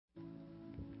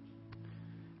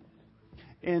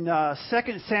in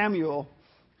 2 Samuel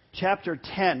chapter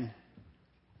 10,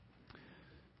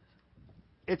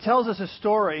 it tells us a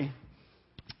story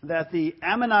that the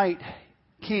Ammonite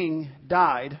king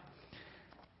died,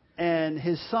 and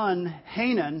his son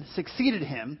Hanun succeeded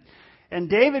him. And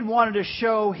David wanted to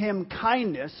show him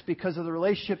kindness because of the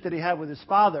relationship that he had with his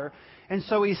father. And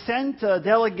so he sent a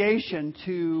delegation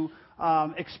to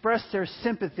express their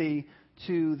sympathy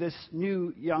to this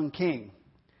new young king.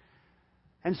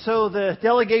 And so the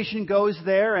delegation goes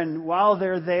there, and while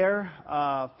they're there,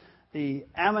 the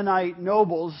Ammonite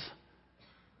nobles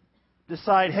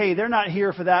decide, hey, they're not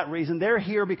here for that reason. They're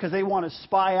here because they want to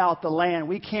spy out the land.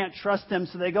 We can't trust them.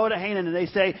 So they go to Hanun and they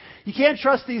say, you can't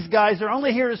trust these guys. They're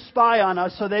only here to spy on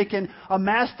us so they can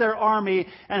amass their army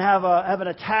and have an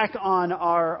attack on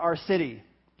our city.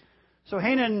 So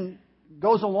Hanun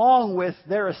goes along with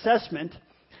their assessment,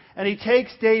 and he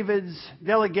takes David's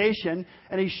delegation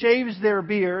and he shaves their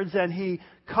beards and he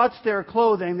cuts their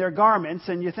clothing, their garments.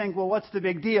 And you think, well, what's the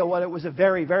big deal? Well, it was a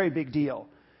very, very big deal.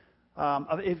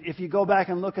 If you go back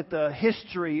and look at the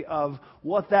history of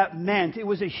what that meant, it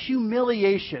was a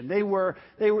humiliation.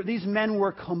 These men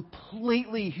were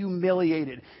completely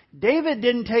humiliated. David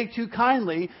didn't take too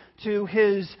kindly to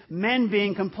his men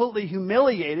being completely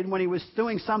humiliated when he was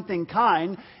doing something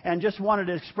kind and just wanted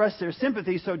to express their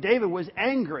sympathy, so David was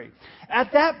angry.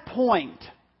 At that point,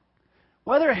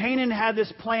 whether Hanun had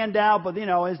this planned out, but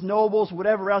his nobles,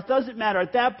 whatever else, doesn't matter.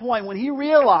 At that point, when he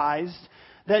realized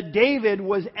that David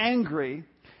was angry,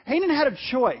 Hanun had a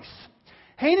choice.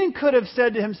 Hanun could have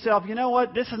said to himself, you know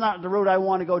what, this is not the road I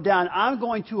want to go down. I'm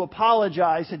going to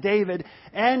apologize to David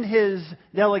and his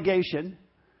delegation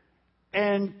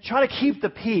and try to keep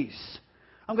the peace.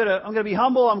 I'm going to be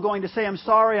humble. I'm going to say I'm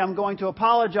sorry. I'm going to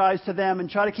apologize to them and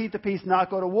try to keep the peace,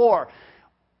 not go to war.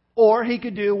 Or he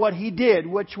could do what he did,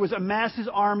 which was amass his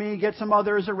army, get some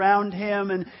others around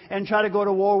him, and try to go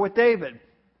to war with David.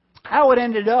 How it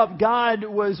ended up, God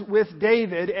was with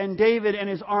David, and David and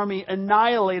his army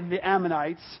annihilated the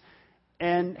Ammonites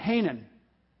and Hanun.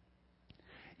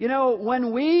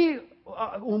 When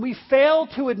we fail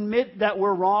to admit that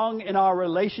we're wrong in our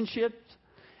relationships,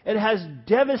 it has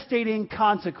devastating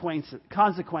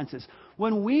consequences.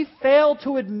 When we fail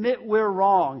to admit we're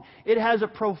wrong, it has a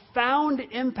profound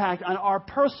impact on our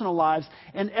personal lives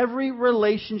and every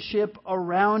relationship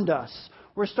around us.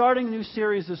 We're starting a new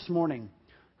series this morning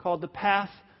called The Path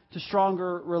to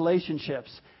Stronger Relationships.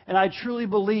 And I truly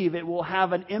believe it will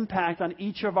have an impact on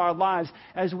each of our lives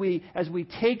as we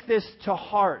take this to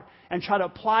heart and try to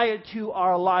apply it to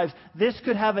our lives. This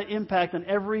could have an impact on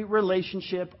every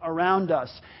relationship around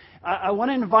us. I want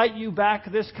to invite you back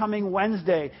this coming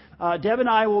Wednesday. Deb and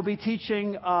I will be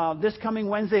teaching this coming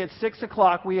Wednesday at 6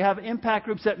 o'clock. We have impact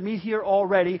groups that meet here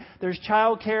already. There's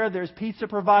childcare, there's pizza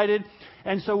provided.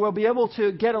 And so we'll be able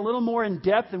to get a little more in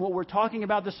depth in what we're talking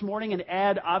about this morning and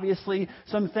add, obviously,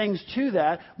 some things to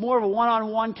that. More of a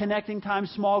one-on-one connecting time,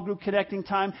 small group connecting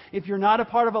time. If you're not a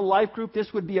part of a life group,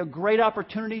 this would be a great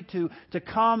opportunity to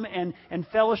come and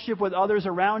fellowship with others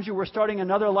around you. We're starting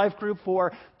another life group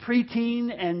for preteen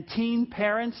and teen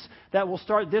parents that will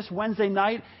start this Wednesday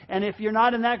night. And if you're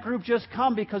not in that group, just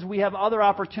come, because we have other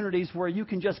opportunities where you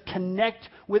can just connect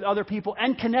with other people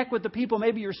and connect with the people,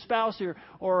 maybe your spouse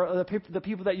or the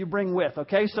people that you bring with.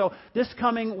 Okay, so this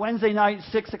coming Wednesday night,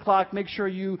 6 o'clock, make sure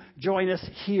you join us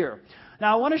here.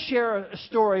 Now, I want to share a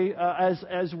story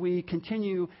as we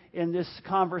continue in this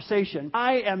conversation.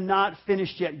 I am not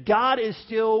finished yet. God is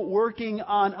still working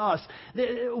on us.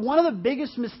 One of the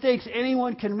biggest mistakes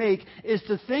anyone can make is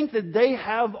to think that they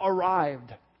have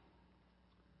arrived.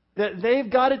 That they've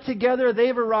got it together,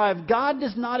 they've arrived. God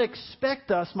does not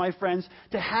expect us, my friends,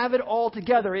 to have it all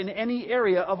together in any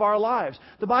area of our lives.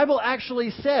 The Bible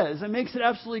actually says, and makes it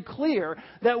absolutely clear,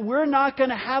 that we're not going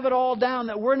to have it all down,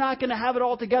 that we're not going to have it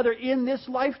all together in this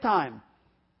lifetime.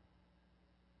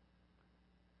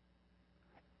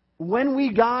 When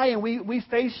we die and we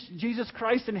face Jesus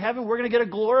Christ in heaven, we're going to get a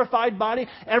glorified body.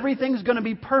 Everything's going to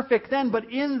be perfect then.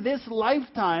 But in this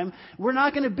lifetime, we're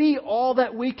not going to be all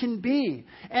that we can be.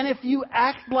 And if you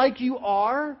act like you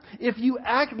are, if you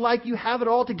act like you have it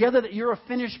all together, that you're a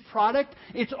finished product,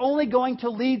 it's only going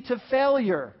to lead to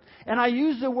failure. And I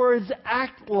use the words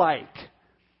act like.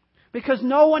 Because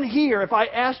no one here, if I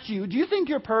asked you, do you think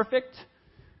you're perfect?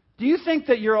 Do you think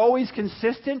that you're always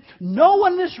consistent? No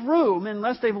one in this room,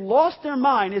 unless they've lost their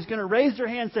mind, is going to raise their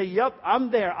hand and say, yep, I'm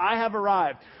there, I have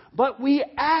arrived. But we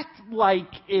act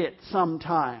like it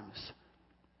sometimes.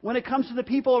 when it comes to the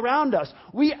people around us.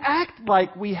 We act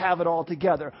like we have it all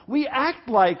together. We act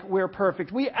like we're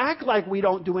perfect. We act like we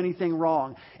don't do anything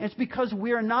wrong. And it's because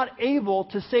we're not able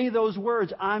to say those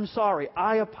words, I'm sorry,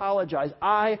 I apologize,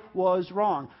 I was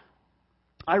wrong.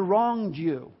 I wronged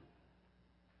you.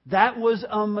 That was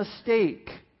a mistake.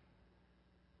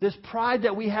 This pride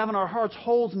that we have in our hearts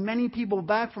holds many people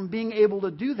back from being able to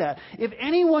do that. If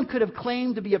anyone could have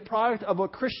claimed to be a product of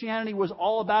what Christianity was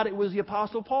all about, it was the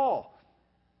Apostle Paul.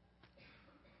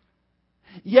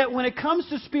 Yet when it comes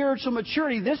to spiritual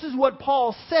maturity, this is what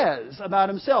Paul says about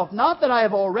himself. Not that I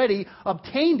have already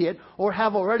obtained it or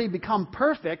have already become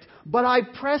perfect, but I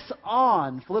press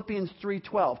on. Philippians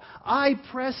 3:12. I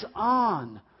press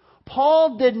on.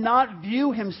 Paul did not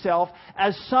view himself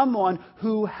as someone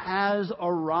who has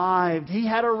arrived. He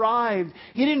had arrived.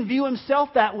 He didn't view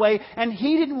himself that way, and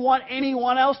he didn't want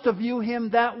anyone else to view him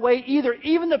that way either,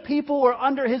 even the people who were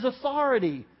under his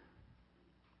authority.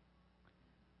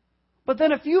 But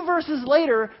then a few verses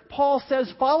later, Paul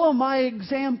says, follow my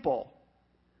example.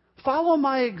 Follow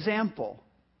my example.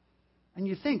 And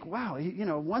you think, wow,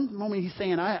 one moment he's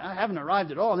saying, I haven't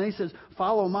arrived at all. And then he says,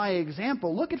 follow my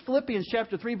example. Look at Philippians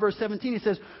chapter 3, verse 17. He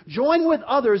says, join with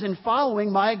others in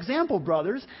following my example,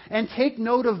 brothers, and take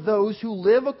note of those who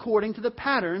live according to the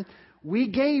pattern we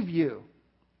gave you.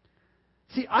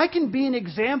 See, I can be an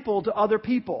example to other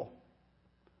people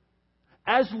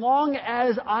as long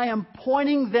as I am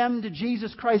pointing them to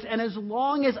Jesus Christ, and as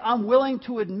long as I'm willing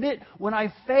to admit when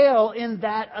I fail in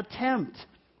that attempt.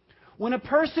 When a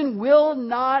person will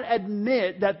not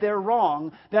admit that they're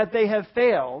wrong, that they have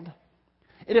failed,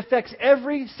 it affects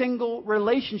every single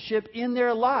relationship in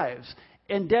their lives.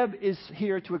 And Deb is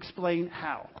here to explain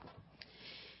how.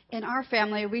 In our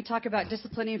family, we talk about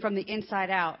disciplining from the inside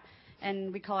out,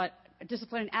 and we call it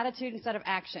disciplining attitude instead of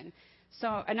action.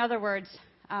 So, in other words,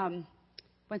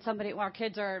 when our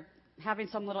kids are having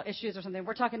some little issues or something,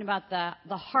 we're talking about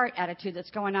the heart attitude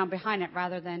that's going on behind it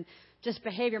rather than just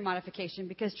behavior modification.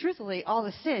 Because truthfully, all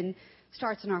the sin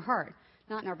starts in our heart,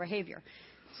 not in our behavior.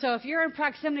 So if you're in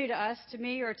proximity to us, to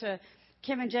me, or to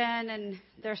Kim and Jen and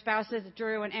their spouses,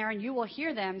 Drew and Aaron, you will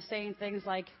hear them saying things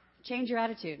like, change your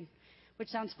attitude, which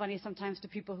sounds funny sometimes to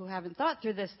people who haven't thought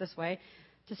through this way,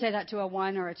 to say that to a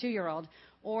 1 or a 2-year-old,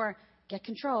 or get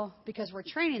control, because we're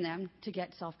training them to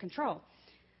get self-control.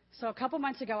 So a couple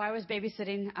months ago, I was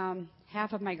babysitting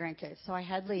half of my grandkids. So I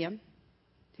had Liam,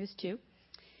 who's 2,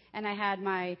 and I had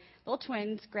my little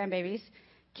twins, grandbabies,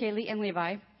 Kaylee and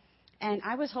Levi. And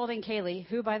I was holding Kaylee,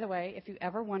 who, by the way, if you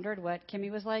ever wondered what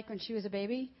Kimmy was like when she was a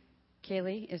baby,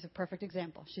 Kaylee is a perfect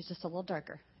example. She's just a little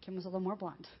darker. Kim was a little more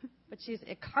blonde. But she's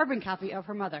a carbon copy of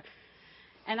her mother.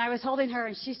 And I was holding her,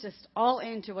 and she's just all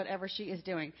into whatever she is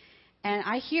doing. And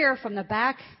I hear from the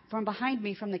back, from behind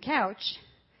me, from the couch,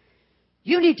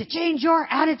 you need to change your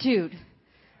attitude.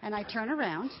 And I turn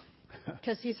around,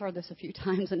 because he's heard this a few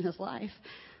times in his life.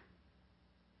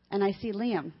 And I see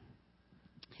Liam,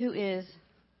 who is...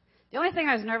 The only thing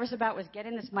I was nervous about was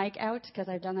getting this mic out, because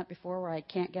I've done that before where I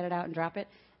can't get it out and drop it,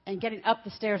 and getting up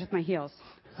the stairs with my heels.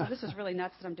 So this is really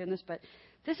nuts that I'm doing this, but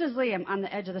this is Liam on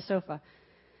the edge of the sofa.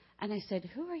 And I said,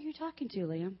 who are you talking to,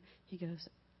 Liam? He goes,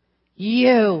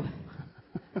 you.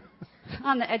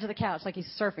 On the edge of the couch, like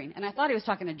he's surfing. And I thought he was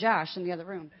talking to Josh in the other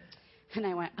room. And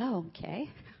I went, oh, okay.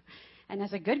 And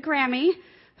as a good Grammy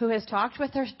who has talked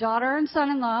with her daughter and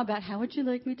son-in-law about how would you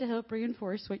like me to help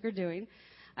reinforce what you're doing,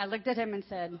 I looked at him and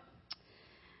said,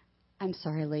 I'm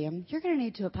sorry, Liam. You're going to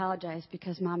need to apologize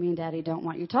because Mommy and Daddy don't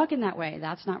want you talking that way.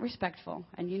 That's not respectful.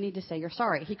 And you need to say you're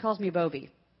sorry. He calls me Bobby.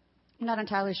 I'm not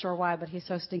entirely sure why, but he's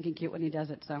so stinking cute when he does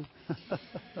it. So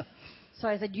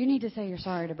I said, you need to say you're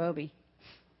sorry to Bobby.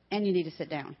 And you need to sit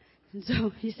down. And so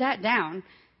he sat down.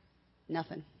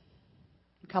 Nothing.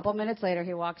 A couple minutes later,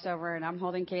 he walks over, and I'm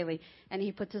holding Kaylee. And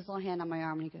he puts his little hand on my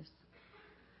arm, and he goes,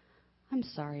 I'm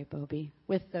sorry, Bobby,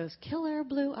 with those killer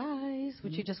blue eyes,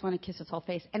 which you just want to kiss his whole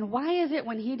face. And why is it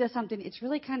when he does something, it's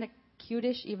really kind of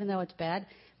cute-ish, even though it's bad,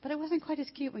 but it wasn't quite as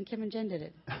cute when Kim and Jen did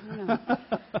it. I don't know.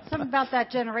 Something about that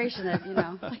generation that,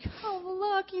 like, oh,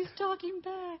 look, he's talking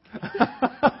back.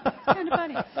 It's kind of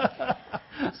funny.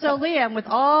 So Liam, with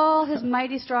all his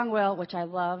mighty strong will, which I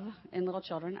love in little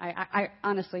children, I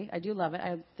honestly, I do love it.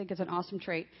 I think it's an awesome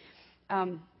trait,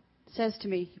 says to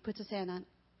me, he puts his hand on,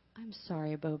 I'm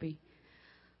sorry, Bobby.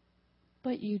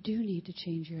 But you do need to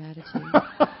change your attitude.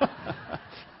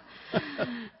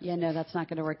 Yeah, no, that's not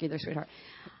going to work either, sweetheart.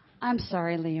 I'm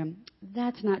sorry, Liam.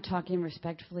 That's not talking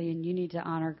respectfully, and you need to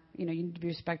honor, you need to be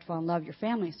respectful and love your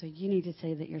family, so you need to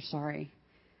say that you're sorry.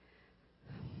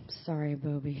 Sorry,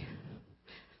 Bobby.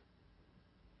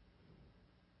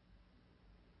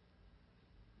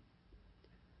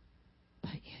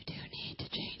 But you do need to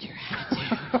change your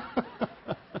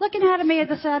attitude. Looking at me at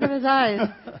the side of his eyes,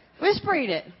 whispering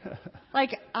it.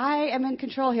 Like, I am in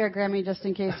control here, Grammy, just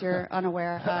in case you're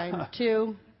unaware.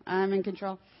 I'm in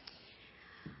control.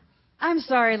 I'm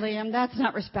sorry, Liam. That's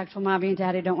not respectful. Mommy and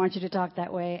Daddy don't want you to talk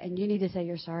that way. And you need to say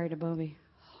you're sorry to Bobby.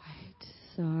 Right.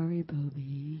 Sorry,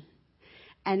 Bobby.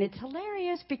 And it's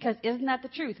hilarious because isn't that the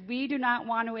truth? We do not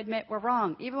want to admit we're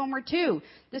wrong, even when we're two.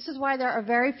 This is why there are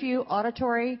very few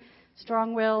auditory,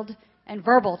 strong-willed, and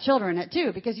verbal children at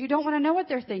two, because you don't want to know what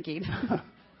they're thinking.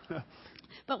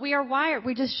 But we are wired.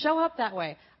 We just show up that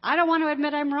way. I don't want to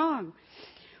admit I'm wrong.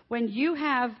 When you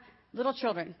have little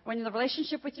children, when you're in the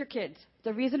relationship with your kids,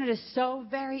 the reason it is so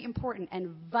very important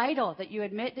and vital that you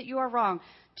admit that you are wrong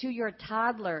to your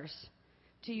toddlers,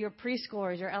 to your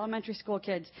preschoolers, your elementary school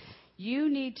kids, you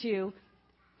need to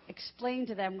explain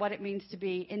to them what it means to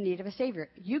be in need of a Savior.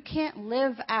 You can't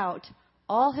live out,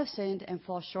 all have sinned and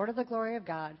fall short of the glory of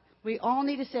God. We all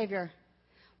need a Savior.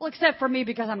 Well, except for me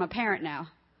because I'm a parent now.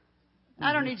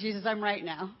 I don't need Jesus. I'm right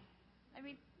now. I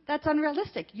mean, that's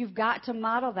unrealistic. You've got to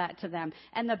model that to them.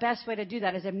 And the best way to do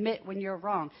that is admit when you're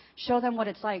wrong. Show them what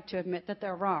it's like to admit that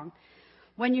they're wrong.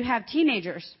 When you have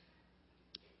teenagers,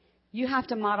 you have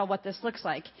to model what this looks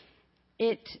like.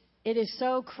 It is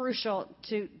so crucial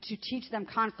to teach them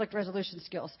conflict resolution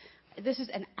skills. This is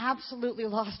an absolutely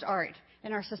lost art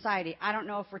in our society. I don't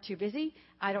know if we're too busy.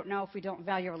 I don't know if we don't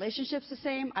value relationships the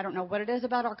same. I don't know what it is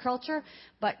about our culture,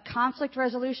 but conflict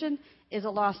resolution is a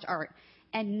lost art.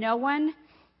 And no one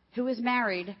who is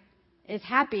married is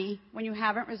happy when you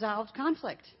haven't resolved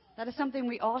conflict. That is something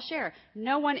we all share.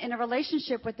 No one in a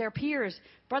relationship with their peers,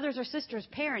 brothers or sisters,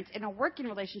 parents, in a working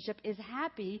relationship is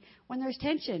happy when there's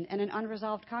tension and an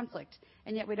unresolved conflict.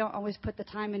 And yet we don't always put the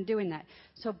time in doing that.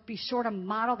 So be sure to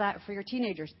model that for your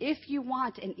teenagers. If you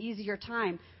want an easier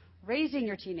time raising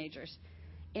your teenagers,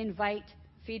 invite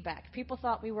feedback. People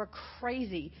thought we were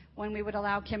crazy when we would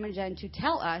allow Kim and Jen to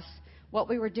tell us what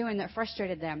we were doing that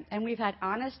frustrated them. And we've had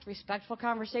honest, respectful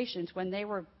conversations when they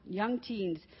were young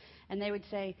teens. And they would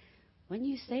say, when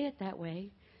you say it that way,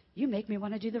 you make me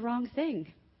want to do the wrong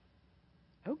thing.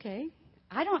 Okay.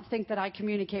 I don't think that I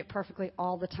communicate perfectly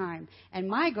all the time. And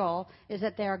my goal is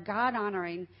that they are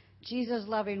God-honoring,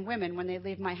 Jesus-loving women when they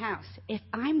leave my house. If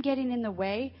I'm getting in the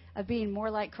way of being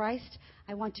more like Christ,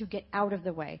 I want to get out of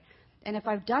the way. And if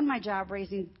I've done my job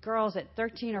raising girls at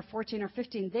 13 or 14 or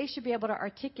 15, they should be able to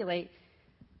articulate,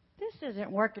 this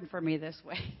isn't working for me this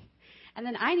way. And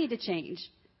then I need to change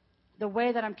the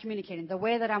way that I'm communicating, the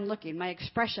way that I'm looking, my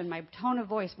expression, my tone of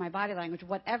voice, my body language,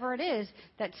 whatever it is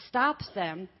that stops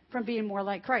them from being more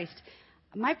like Christ.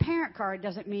 My parent card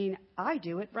doesn't mean I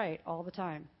do it right all the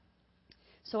time.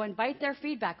 So invite their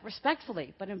feedback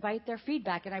respectfully, but invite their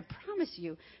feedback, and I promise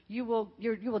you, you will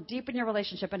deepen your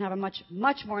relationship and have a much,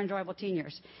 much more enjoyable teen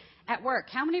years. At work,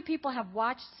 how many people have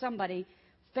watched somebody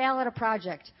fail at a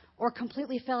project or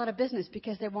completely fail at a business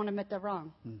because they won't admit they're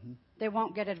wrong? Mm-hmm. They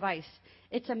won't get advice.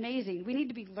 It's amazing. We need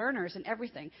to be learners in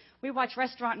everything. We watch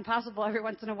Restaurant Impossible every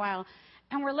once in a while,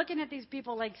 and we're looking at these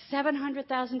people like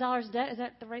 $700,000 debt. Is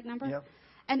that the right number? Yep.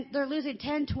 And they're losing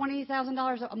 $10,000,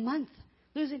 $20,000 a month,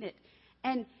 losing it.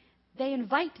 And they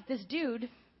invite this dude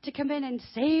to come in and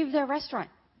save their restaurant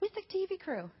with the TV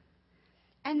crew.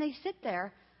 And they sit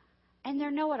there, and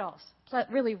they're know-it-alls.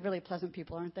 Really, really pleasant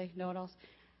people, aren't they? Know-it-alls.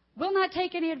 Will not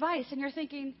take any advice. And you're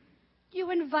thinking, you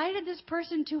invited this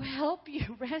person to help you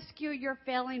rescue your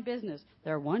failing business.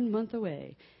 They're 1 month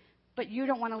away. But you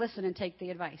don't want to listen and take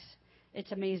the advice.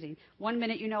 It's amazing. 1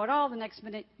 minute you know it all, the next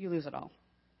minute you lose it all.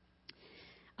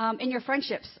 In your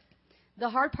friendships, the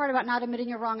hard part about not admitting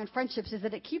you're wrong in friendships is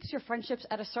that it keeps your friendships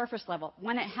at a surface level.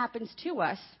 When it happens to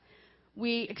us,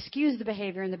 we excuse the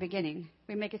behavior in the beginning.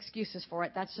 We make excuses for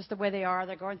it. That's just the way they are.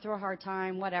 They're going through a hard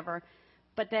time, whatever.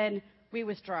 But then we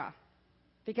withdraw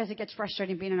because it gets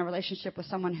frustrating being in a relationship with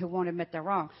someone who won't admit they're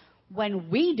wrong. When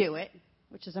we do it,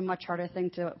 which is a much harder thing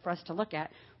for us to look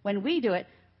at, when we do it,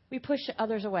 we push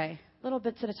others away, little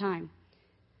bits at a time.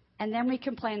 And then we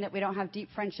complain that we don't have deep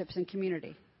friendships and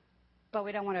community. But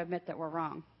we don't want to admit that we're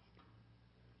wrong.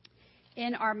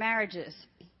 In our marriages,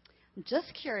 I'm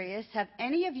just curious, have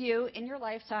any of you in your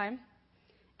lifetime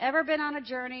ever been on a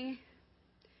journey,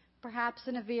 perhaps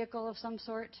in a vehicle of some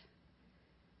sort,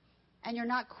 and you're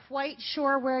not quite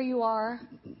sure where you are,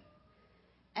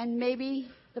 and maybe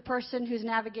the person who's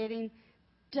navigating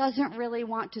doesn't really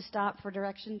want to stop for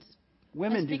directions?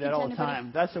 Women do that all the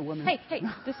time. That's a woman. Hey,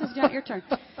 this is not your turn.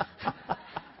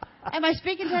 Am I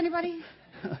speaking to anybody?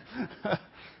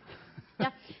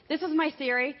 Yeah, this is my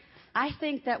theory. I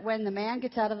think that when the man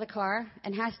gets out of the car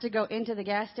and has to go into the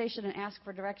gas station and ask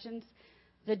for directions,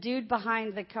 the dude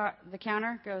behind the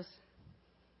counter goes,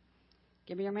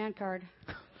 give me your man card.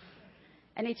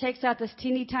 And he takes out this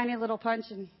teeny tiny little punch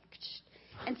and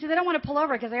see, they don't want to pull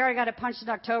over because they already got it punched in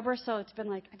October, so it's been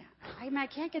like, I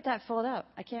can't get that filled up.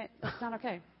 I can't, that's not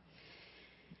okay.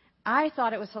 I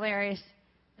thought it was hilarious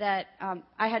that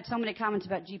I had so many comments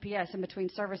about GPS in between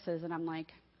services, and I'm like,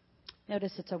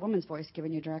 notice it's a woman's voice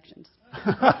giving you directions.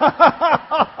 Just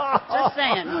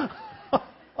saying.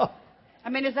 I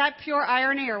mean, is that pure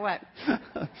irony or what?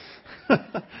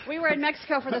 We were in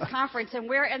Mexico for this conference, and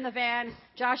we're in the van,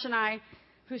 Josh and I,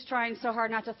 who's trying so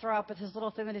hard not to throw up with his little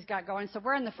thing that he's got going. So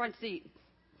we're in the front seat.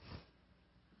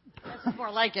 That's more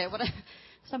like it.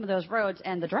 Some of those roads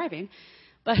and the driving.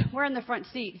 But we're in the front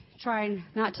seat trying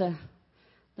not to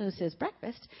lose his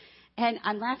breakfast. And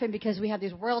I'm laughing because we have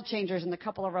these world changers in the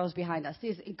couple of rows behind us.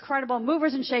 These incredible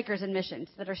movers and shakers in missions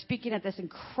that are speaking at this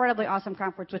incredibly awesome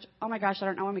conference, which, oh my gosh, I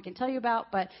don't know when we can tell you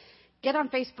about. But get on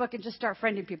Facebook and just start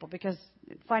friending people because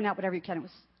find out whatever you can. It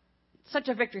was such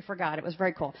a victory for God. It was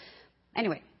very cool.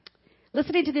 Anyway,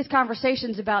 listening to these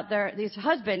conversations about these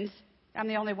husbands, I'm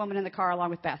the only woman in the car along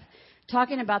with Beth,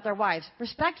 talking about their wives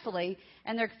respectfully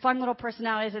and their fun little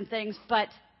personalities and things, but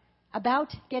about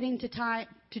getting to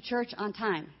church on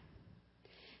time.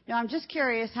 Now, I'm just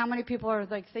curious how many people are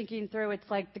like thinking through, it's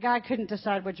like the guy couldn't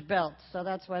decide which belt, so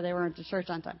that's why they weren't to church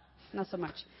on time. Not so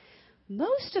much.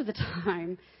 Most of the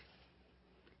time,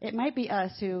 it might be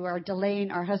us who are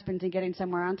delaying our husbands in getting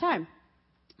somewhere on time.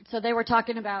 So they were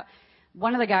talking about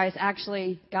one of the guys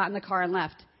actually got in the car and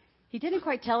left. He didn't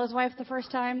quite tell his wife the first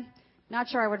time. Not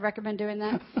sure I would recommend doing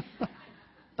that.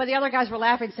 But the other guys were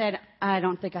laughing, saying, I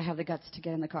don't think I have the guts to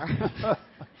get in the car.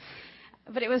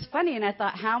 But it was funny, and I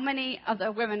thought, how many of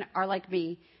the women are like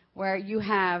me, where you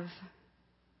have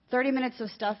 30 minutes of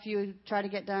stuff you try to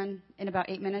get done in about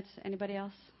 8 minutes? Anybody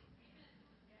else?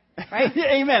 Right?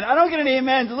 Amen. I don't get any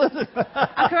amens. Listen.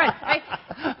 Correct. Right?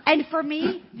 And for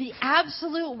me, the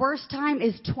absolute worst time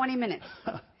is 20 minutes.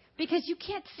 Because you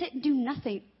can't sit and do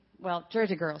nothing. Well,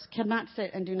 Jersey girls cannot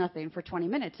sit and do nothing for 20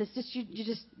 minutes. It's just,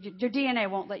 your DNA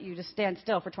won't let you just stand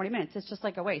still for 20 minutes. It's just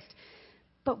like a waste.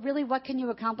 But really, what can you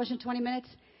accomplish in 20 minutes?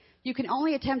 You can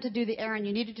only attempt to do the errand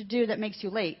you needed to do that makes you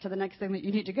late to the next thing that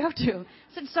you need to go to.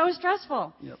 So it's so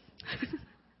stressful. Yep.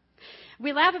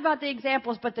 We laugh about the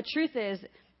examples, but the truth is,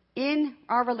 in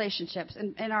our relationships,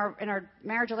 in our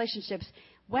marriage relationships,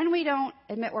 when we don't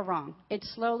admit we're wrong, it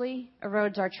slowly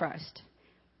erodes our trust.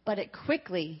 But it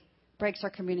quickly breaks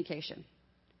our communication.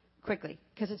 Quickly.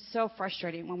 Because it's so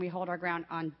frustrating when we hold our ground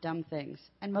on dumb things.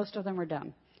 And most of them are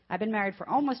dumb. I've been married for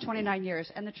almost 29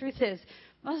 years, and the truth is,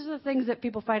 most of the things that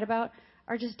people fight about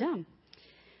are just dumb.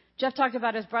 Jeff talked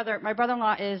about his brother. My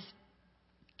brother-in-law is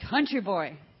country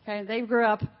boy. Okay, we grew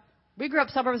up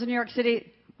suburbs of New York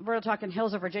City. We're talking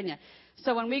hills of Virginia.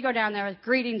 So when we go down there,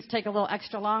 greetings take a little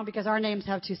extra long because our names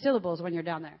have 2 syllables when you're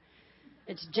down there.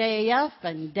 It's J.F.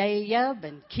 and Dayub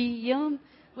and Kiyum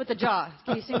with the jaw.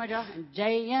 Can you see my jaw? And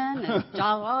J.N. and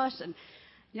Josh. And,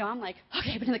 I'm like,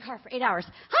 okay, I've been in the car for 8 hours.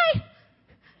 Hi!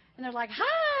 And they're like,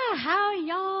 hi, how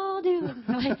y'all doing?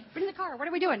 I'm like, we're in the car. What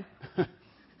are we doing?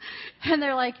 And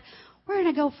they're like, we're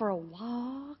going to go for a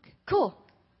walk. Cool.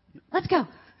 Let's go.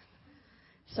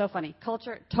 So funny.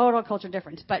 Total culture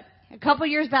difference. But a couple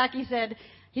years back, he said,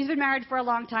 he's been married for a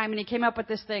long time, and he came up with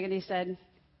this thing, and he said,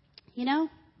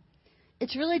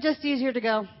 it's really just easier to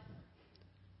go,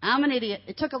 I'm an idiot.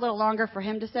 It took a little longer for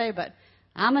him to say, but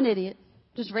I'm an idiot.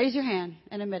 Just raise your hand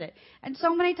and admit it. And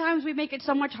so many times we make it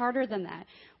so much harder than that.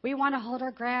 We want to hold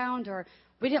our ground, or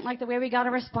we didn't like the way we got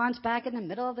a response back in the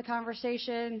middle of the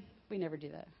conversation. We never do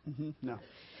that. Mm-hmm. No.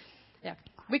 Yeah.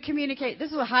 We communicate.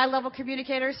 This is what high-level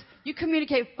communicators. You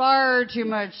communicate far too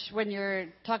much when you're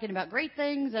talking about great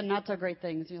things and not so great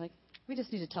things. You're like, we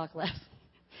just need to talk less.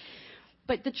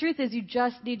 But the truth is, you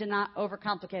just need to not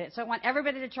overcomplicate it. So I want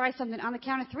everybody to try something on the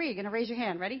count of 3. You're going to raise your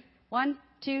hand. Ready? 1,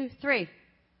 2, 3.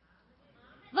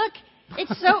 Look,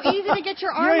 it's so easy to get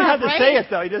your arm up, right? You don't have to say it,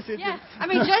 though.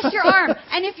 Just your arm.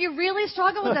 And if you really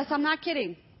struggle with this, I'm not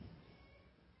kidding.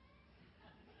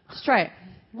 Just try it.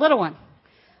 Little one.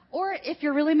 Or if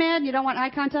you're really mad and you don't want eye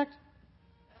contact,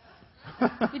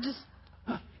 you just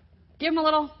give them a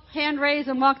little hand raise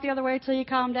and walk the other way until you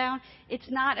calm down. It's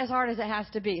not as hard as it has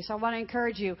to be. So I want to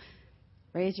encourage you,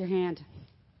 raise your hand.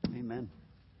 Amen.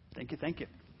 Thank you.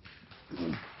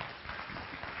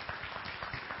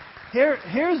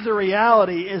 Here's the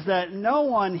reality, is that no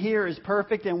one here is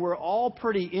perfect, and we're all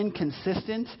pretty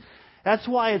inconsistent. That's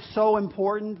why it's so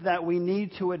important that we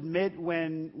need to admit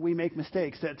when we make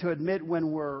mistakes, to admit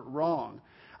when we're wrong.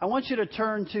 I want you to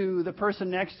turn to the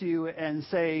person next to you and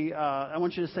say, I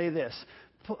want you to say this.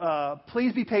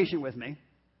 Please be patient with me.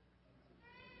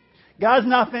 God's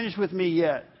not finished with me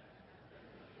yet.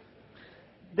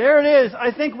 There it is.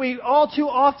 I think we all too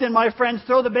often, my friends,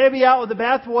 throw the baby out with the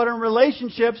bathwater in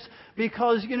relationships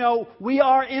because, we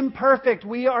are imperfect.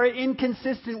 We are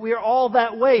inconsistent. We are all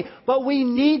that way. But we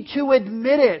need to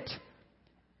admit it.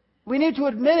 We need to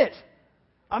admit it.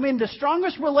 I mean, the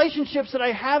strongest relationships that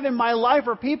I have in my life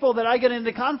are people that I get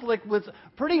into conflict with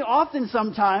pretty often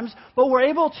sometimes, but we're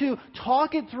able to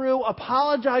talk it through,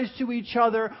 apologize to each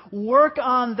other, work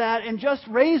on that, and just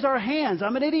raise our hands.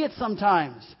 I'm an idiot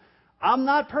sometimes. I'm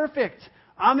not perfect.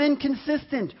 I'm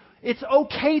inconsistent. It's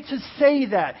okay to say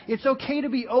that. It's okay to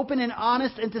be open and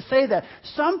honest and to say that.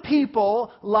 Some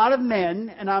people, a lot of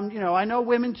men, and I know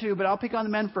women too, but I'll pick on the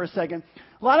men for a second.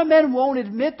 A lot of men won't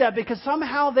admit that because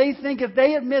somehow they think if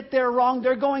they admit they're wrong,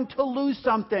 they're going to lose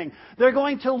something. They're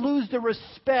going to lose the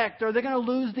respect or they're going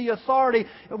to lose the authority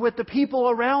with the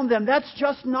people around them. That's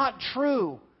just not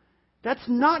true. That's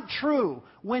not true.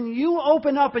 When you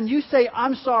open up and you say,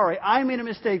 I'm sorry, I made a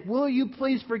mistake, will you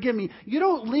please forgive me? You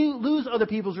don't lose other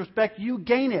people's respect, you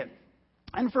gain it.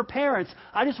 And for parents,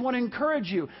 I just want to encourage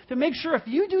you to make sure if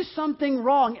you do something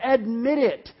wrong, admit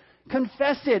it.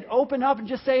 Confess it. Open up and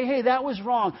just say, hey, that was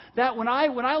wrong. That when I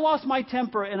lost my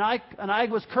temper and I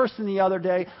was cursing the other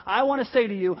day, I want to say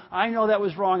to you, I know that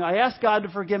was wrong. I asked God to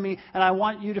forgive me, and I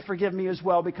want you to forgive me as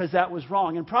well because that was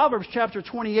wrong. In Proverbs chapter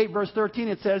 28, verse 13,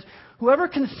 it says, whoever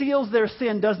conceals their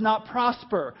sin does not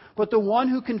prosper, but the one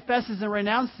who confesses and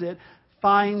renounces it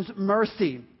finds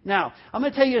mercy. Now, I'm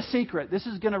going to tell you a secret. This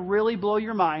is going to really blow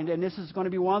your mind, and this is going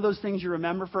to be one of those things you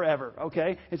remember forever,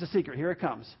 okay? It's a secret. Here it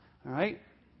comes, all right?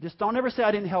 Just don't ever say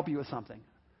I didn't help you with something.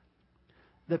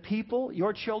 The people,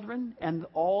 your children, and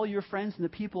all your friends and the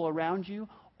people around you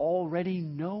already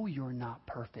know you're not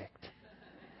perfect.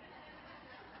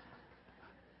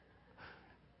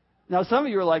 Now, some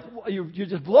of you are like, you're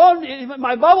just blown,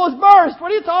 my bubble's burst. What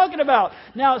are you talking about?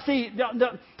 Now, see,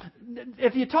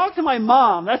 if you talk to my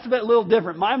mom, that's a little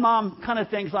different. My mom kind of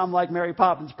thinks I'm like Mary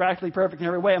Poppins, practically perfect in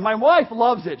every way. And my wife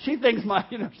loves it. She thinks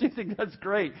she thinks that's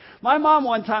great. My mom,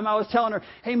 one time, I was telling her,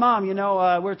 hey, Mom, we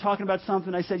were talking about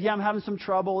something. I said, yeah, I'm having some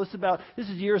trouble. This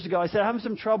is years ago. I said, I'm having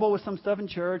some trouble with some stuff in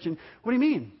church. And what do you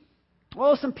mean?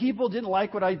 Well, some people didn't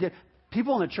like what I did.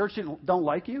 People in the church don't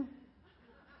like you?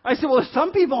 I said, well,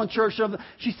 some people in church.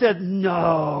 She said,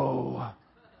 no.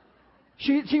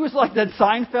 She was like that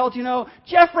Seinfeld,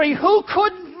 Jeffrey, who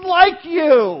couldn't like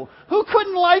you? Who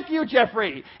couldn't like you,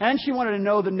 Jeffrey? And she wanted to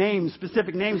know the names,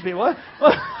 specific names. What?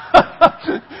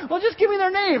 Well, just give me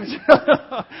their names.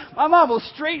 My mom will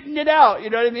straighten it out, you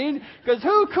know what I mean? Because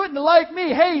who couldn't like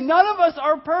me? Hey, none of us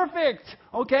are perfect.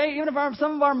 Okay, even if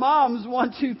some of our moms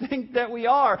want to think that we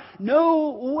are.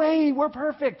 No way we're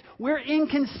perfect. We're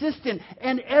inconsistent.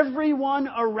 And everyone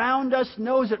around us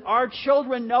knows it. Our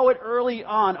children know it early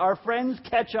on. Our friends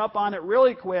catch up on it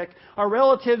really quick. Our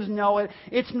relatives know it.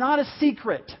 It's not a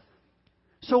secret.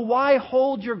 So why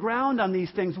hold your ground on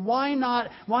these things? Why not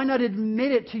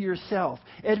admit it to yourself?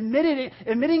 Admitting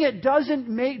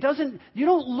it you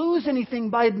don't lose anything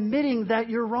by admitting that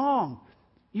you're wrong.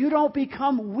 You don't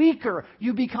become weaker.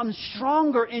 You become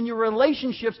stronger in your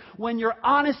relationships when you're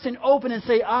honest and open and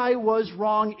say, I was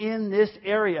wrong in this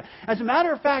area. As a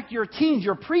matter of fact, your teens,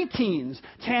 your preteens,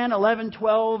 10, 11,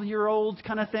 12-year-olds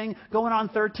kind of thing, going on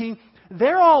 13,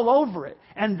 they're all over it.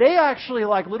 And they actually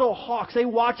like little hawks. They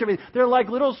watch everything. They're like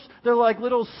little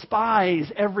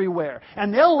spies everywhere.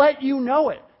 And they'll let you know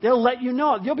it. They'll let you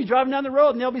know it. You'll be driving down the road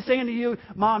and they'll be saying to you,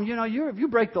 Mom, you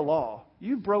break the law.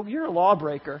 You're a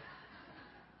lawbreaker.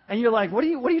 And you're like, what are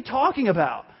you talking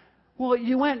about? Well,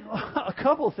 you went a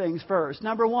couple things first.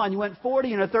 Number one, you went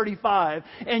 40 and a 35,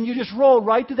 and you just rolled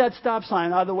right through that stop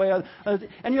sign out of the way.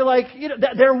 And you're like,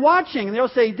 they're watching, and they'll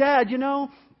say, Dad,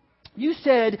 you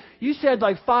said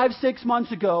like 5-6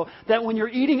 months ago that when you're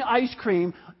eating ice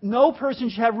cream, no person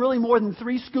should have really more than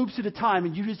 3 scoops at a time,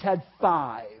 and you just had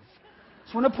 5.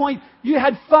 So on a point, you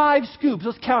had 5 scoops.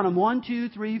 Let's count them. 1, 2,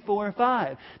 3, 4,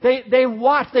 5. They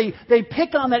watch. They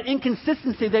pick on that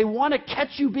inconsistency. They want to catch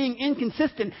you being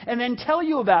inconsistent and then tell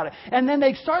you about it. And then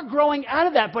they start growing out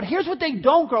of that. But here's what they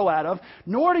don't grow out of,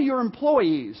 nor do your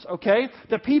employees, okay?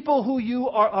 The people who you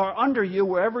are under you,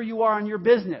 wherever you are in your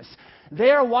business. They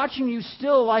are watching you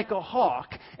still like a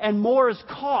hawk, and more is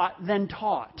caught than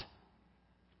taught.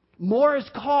 More is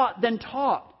caught than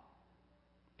taught.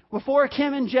 Before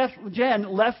Kim and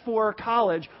Jen left for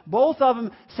college, both of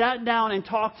them sat down and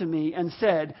talked to me and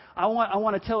said, I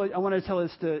want to tell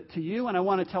this to you, and I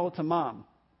want to tell it to Mom.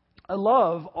 I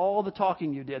love all the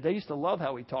talking you did. They used to love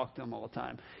how we talked to them all the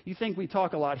time. You think we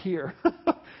talk a lot here.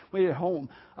 We at home.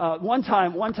 One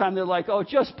time they're like, oh,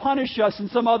 just punish us in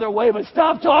some other way, but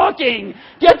stop talking.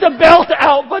 Get the belt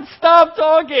out, but stop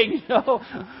talking.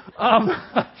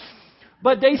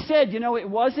 But they said,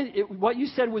 what you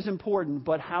said was important,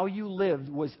 but how you lived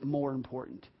was more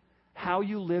important. How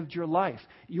you lived your life.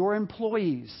 Your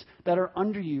employees that are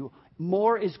under you,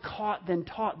 more is caught than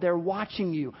taught. They're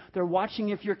watching you. They're watching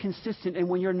if you're consistent. And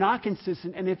when you're not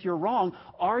consistent and if you're wrong,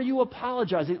 are you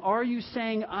apologizing? Are you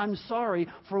saying, I'm sorry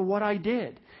for what I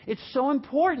did? It's so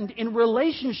important in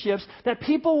relationships that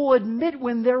people will admit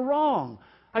when they're wrong.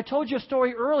 I told you a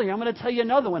story earlier. I'm going to tell you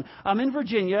another one. I'm in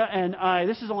Virginia, and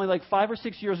this is only like 5 or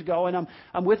 6 years ago, and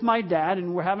I'm with my dad,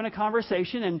 and we're having a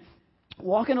conversation, and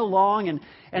walking along,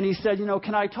 and he said,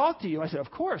 can I talk to you? I said,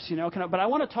 of course, but I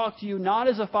want to talk to you not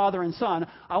as a father and son.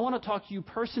 I want to talk to you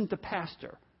person to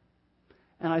pastor.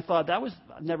 And I thought, I've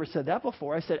never said that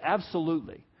before. I said,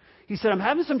 absolutely. He said, I'm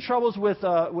having some troubles with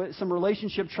some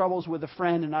relationship troubles with a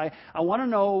friend, and I want to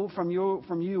know from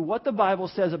you what the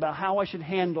Bible says about how I should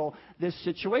handle this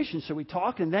situation. So we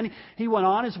talked, and then he went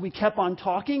on as we kept on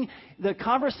talking. The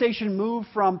conversation moved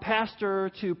from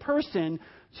pastor to person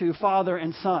to father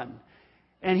and son.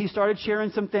 And he started sharing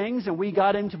some things, and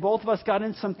both of us got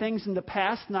into some things in the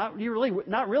past, not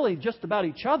really just about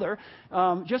each other,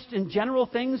 just in general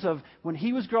things of when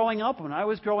he was growing up, when I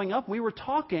was growing up. We were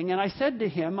talking, and I said to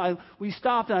him, we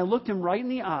stopped, and I looked him right in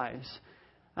the eyes.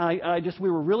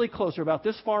 We were really close, we were about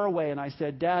this far away, and I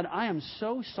said, Dad, I am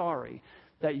so sorry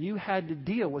that you had to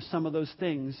deal with some of those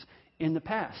things in the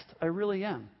past. I really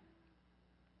am.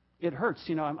 It hurts.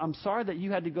 I'm sorry that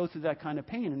you had to go through that kind of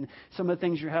pain and some of the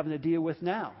things you're having to deal with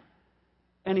now.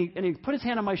 And he put his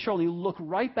hand on my shoulder, and he looked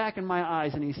right back in my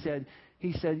eyes, and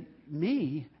he said,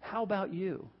 me? How about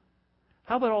you?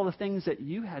 How about all the things that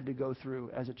you had to go through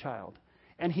as a child?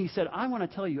 And he said, I want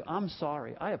to tell you, I'm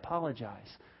sorry. I apologize.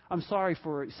 I'm sorry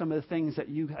for some of the things that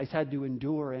you guys had to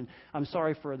endure, and I'm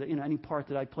sorry for any part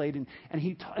that I played. And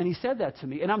he said that to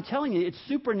me. And I'm telling you, it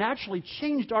supernaturally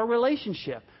changed our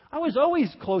relationship. I was always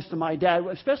close to my dad,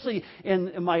 especially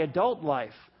in my adult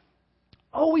life.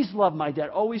 Always loved my dad,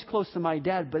 always close to my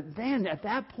dad. But then at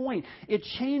that point, it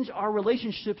changed our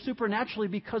relationship supernaturally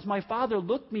because my father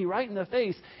looked me right in the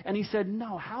face and he said,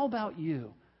 no, how about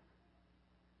you?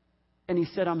 And he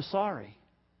said, I'm sorry.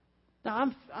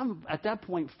 Now, I'm at that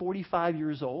point 45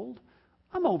 years old.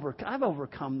 I've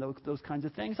overcome those kinds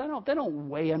of things. They don't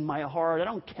weigh in my heart. I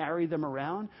don't carry them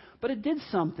around. But it did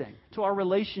something to our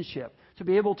relationship to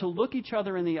be able to look each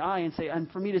other in the eye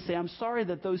and for me to say, I'm sorry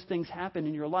that those things happened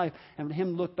in your life, and for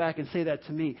him to look back and say that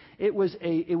to me. It was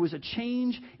a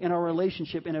change in our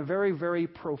relationship in a very, very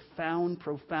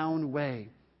profound way.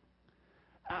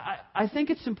 I think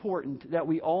it's important that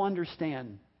we all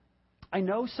understand. I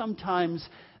know sometimes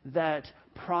that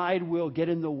pride will get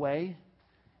in the way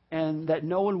and that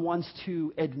no one wants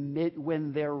to admit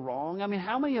when they're wrong. I mean,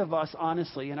 how many of us,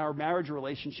 honestly, in our marriage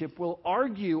relationship will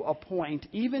argue a point,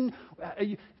 even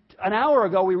an hour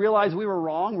ago we realized we were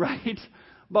wrong, right?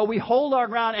 But we hold our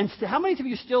ground. And how many of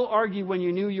you still argue when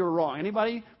you knew you were wrong?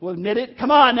 Anybody will admit it?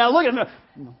 Come on, now look at me.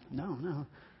 No.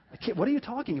 What are you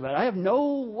talking about? I have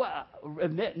no. I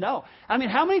mean,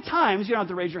 how many times, you don't have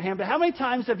to raise your hand, but how many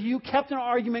times have you kept an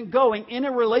argument going in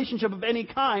a relationship of any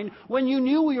kind when you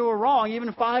knew you were wrong,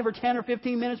 even 5 or 10 or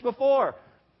 15 minutes before?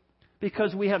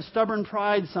 Because we have stubborn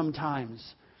pride sometimes.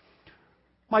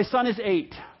 My son is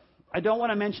 8. I don't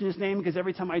want to mention his name because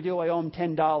every time I do, I owe him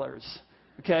 $10.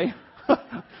 Okay?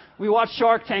 We watch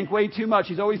Shark Tank way too much.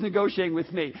 He's always negotiating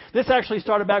with me. This actually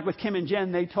started back with Kim and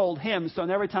Jen. They told him. So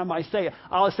every time I say it,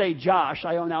 I'll say Josh.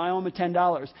 I owe him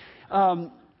 $10.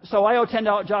 So I owe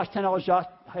 $10. Josh $10.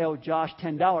 I owe Josh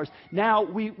 $10. Now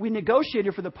we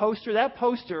negotiated for the poster. That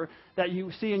poster that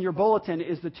you see in your bulletin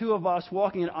is the two of us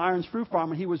walking at Irons Fruit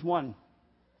Farm, and he was one.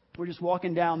 We're just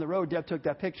walking down the road. Deb took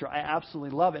that picture. I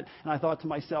absolutely love it. And I thought to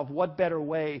myself, what better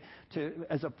way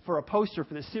for a poster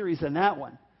for the series than that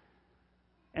one?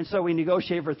 And so we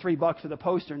negotiated for $3 for the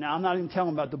poster. Now, I'm not even telling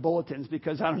him about the bulletins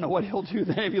because I don't know what he'll do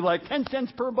then. He'd be like, 10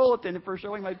 cents per bulletin for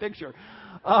showing my picture.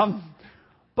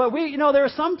 But there are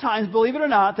some times, believe it or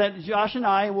not, that Josh and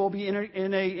I will be in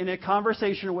a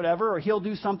conversation or whatever, or he'll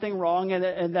do something wrong,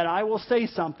 and that I will say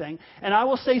something, and I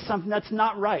will say something that's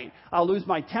not right. I'll lose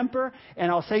my temper,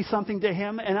 and I'll say something to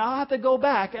him, and I'll have to go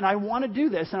back, and I want to do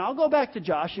this, and I'll go back to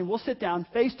Josh, and we'll sit down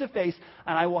face to face,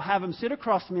 and I will have him sit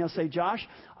across from me. I'll say, Josh,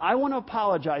 I want to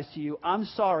apologize to you. I'm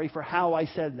sorry for how I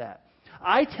said that.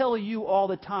 I tell you all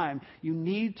the time, you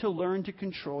need to learn to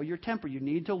control your temper. You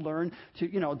need to learn to,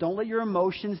 don't let your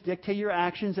emotions dictate your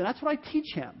actions. And that's what I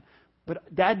teach him.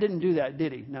 But Dad didn't do that,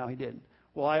 did he? No, he didn't.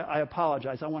 Well, I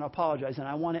apologize. I want to apologize, and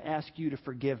I want to ask you to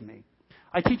forgive me.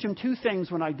 I teach them two things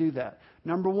when I do that.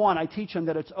 Number one, I teach them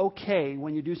that it's okay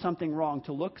when you do something wrong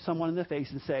to look someone in the face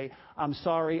and say, I'm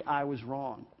sorry, I was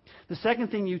wrong. The second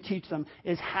thing you teach them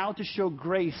is how to show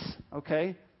grace,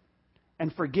 okay,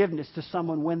 and forgiveness to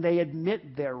someone when they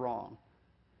admit they're wrong.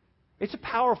 It's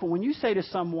powerful. When you say to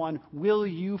someone, will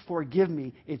you forgive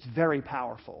me? It's very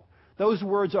powerful. Those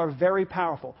words are very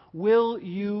powerful. Will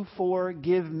you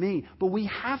forgive me? But we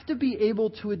have to be able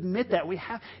to admit that.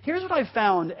 Here's what I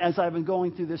found as I've been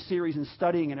going through this series and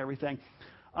studying and everything.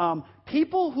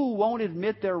 People who won't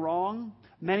admit they're wrong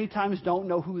many times don't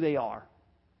know who they are.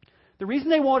 The reason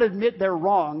they won't admit they're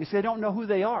wrong is they don't know who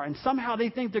they are. And somehow they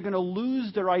think they're going to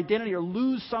lose their identity or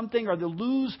lose something or they'll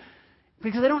lose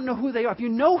because they don't know who they are. If you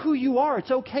know who you are, it's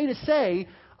okay to say,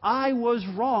 I was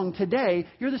wrong today.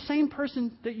 You're the same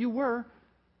person that you were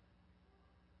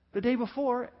the day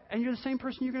before, and you're the same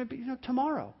person you're going to be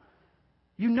tomorrow.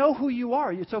 You know who you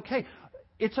are. It's okay.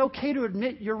 It's okay to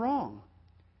admit you're wrong.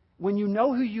 When you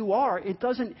know who you are,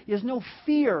 there's no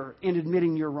fear in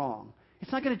admitting you're wrong.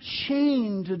 It's not going to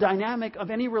change the dynamic of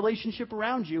any relationship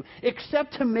around you,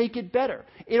 except to make it better.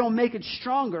 It'll make it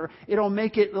stronger. It'll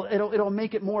make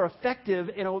it more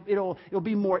effective. It'll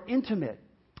be more intimate.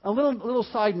 A little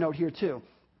side note here too.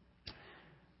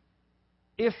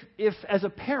 If as a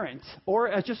parent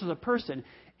or just as a person,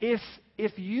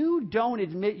 if you don't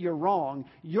admit you're wrong,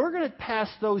 you're going to pass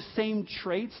those same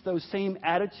traits, those same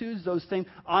attitudes, those things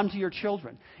onto your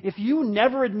children. If you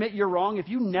never admit you're wrong, if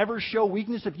you never show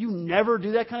weakness, if you never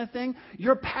do that kind of thing,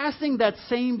 you're passing that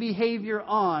same behavior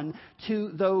on to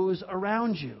those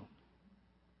around you.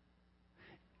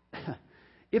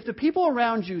 If the people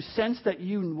around you sense that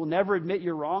you will never admit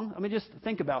you're wrong, just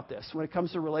think about this when it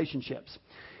comes to relationships.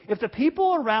 If the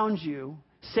people around you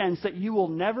sense that you will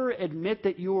never admit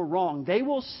that you were wrong, they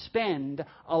will spend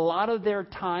a lot of their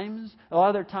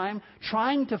time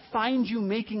trying to find you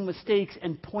making mistakes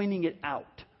and pointing it out.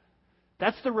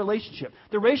 That's the relationship.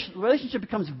 The relationship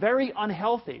becomes very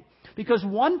unhealthy because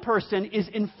one person is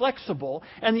inflexible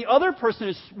and the other person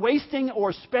is wasting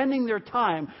or spending their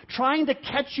time trying to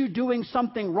catch you doing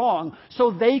something wrong so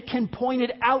they can point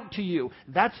it out to you.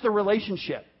 That's the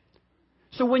relationship.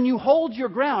 So when you hold your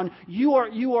ground, you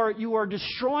are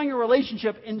destroying your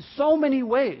relationship in so many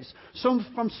ways,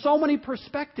 from so many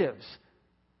perspectives.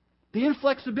 The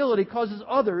inflexibility causes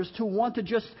others to want to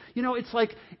just,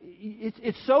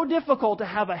 it's so difficult to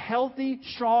have a healthy,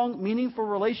 strong, meaningful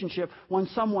relationship when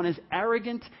someone is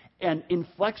arrogant and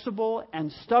inflexible and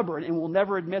stubborn and will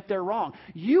never admit they're wrong.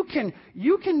 You can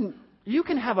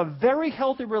have a very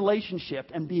healthy relationship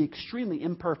and be extremely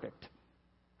imperfect.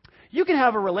 You can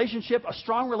have a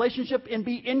strong relationship, and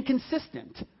be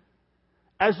inconsistent.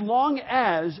 As long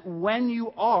as when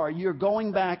you're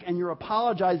going back and you're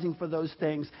apologizing for those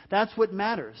things, that's what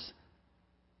matters.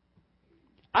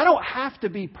 I don't have to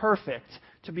be perfect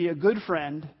to be a good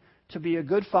friend, to be a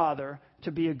good father,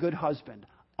 to be a good husband.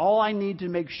 All I need to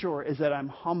make sure is that I'm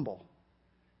humble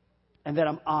and that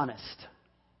I'm honest.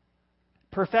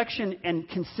 Perfection and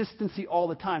consistency all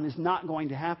the time is not going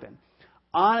to happen.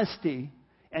 Honesty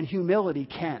and humility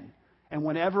can. And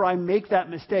whenever I make that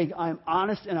mistake, I'm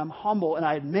honest and I'm humble and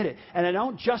I admit it. And I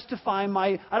don't justify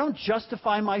my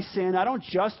sin. I don't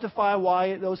justify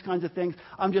why those kinds of things.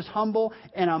 I'm just humble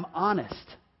and I'm honest.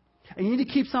 And you need to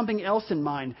keep something else in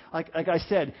mind. Like I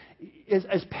said,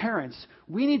 as parents,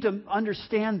 we need to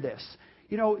understand this.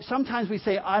 Sometimes we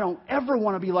say, I don't ever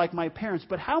want to be like my parents.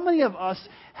 But how many of us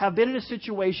have been in a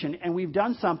situation and we've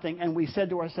done something and we said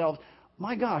to ourselves,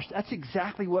 my gosh, that's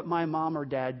exactly what my mom or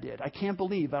dad did. I can't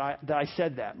believe that I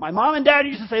said that. My mom and dad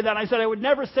used to say that, and I said I would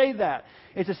never say that.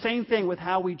 It's the same thing with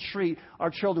how we treat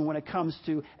our children when it comes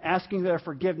to asking their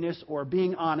forgiveness or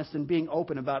being honest and being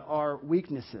open about our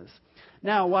weaknesses.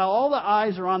 Now, while all the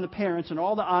eyes are on the parents and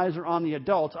all the eyes are on the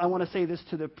adults, I want to say this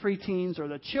to the preteens or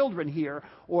the children here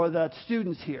or the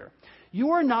students here.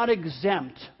 You are not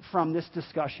exempt from this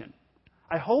discussion.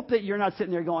 I hope that you're not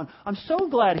sitting there going, I'm so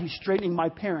glad he's straightening my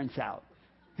parents out.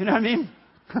 You know what I mean?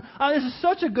 This is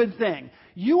such a good thing.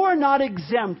 You are not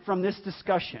exempt from this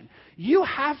discussion. You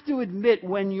have to admit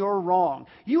when you're wrong.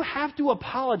 You have to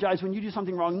apologize when you do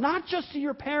something wrong, not just to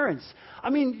your parents.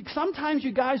 Sometimes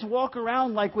you guys walk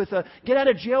around like with a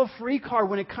get-out-of-jail-free card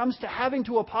when it comes to having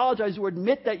to apologize or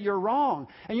admit that you're wrong.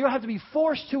 And you have to be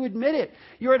forced to admit it.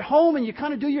 You're at home and you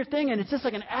kind of do your thing and it's just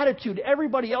like an attitude.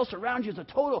 Everybody else around you is a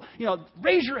total,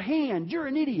 raise your hand. You're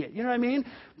an idiot. You know what I mean?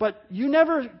 But you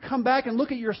never come back and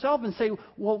look at yourself and say,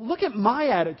 well, look at my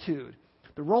attitude.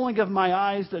 the rolling of my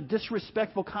eyes, the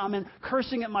disrespectful comment,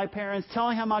 cursing at my parents,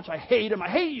 telling how much I hate them. I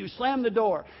hate you. Slam the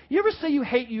door. You ever say you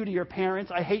hate you to your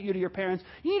parents? I hate you to your parents.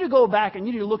 You need to go back and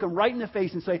you need to look them right in the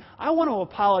face and say, I want to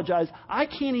apologize. I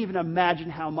can't even imagine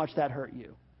how much that hurt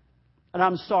you. And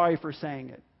I'm sorry for saying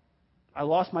it. I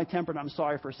lost my temper and I'm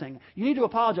sorry for saying it. You need to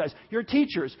apologize. Your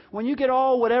teachers, when you get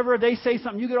all whatever, they say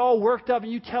something, you get all worked up and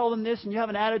you tell them this and you have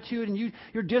an attitude and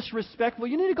you're disrespectful.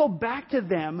 You need to go back to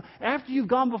them after you've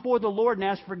gone before the Lord and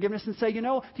ask forgiveness and say,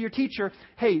 to your teacher,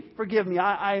 hey, forgive me.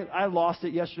 I lost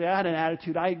it yesterday. I had an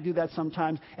attitude. I do that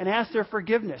sometimes. And ask their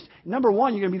forgiveness. Number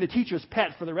one, you're going to be the teacher's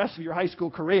pet for the rest of your high school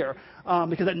career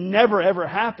because it never, ever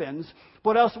happens.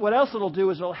 What else it'll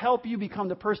do is it'll help you become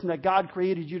the person that God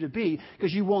created you to be,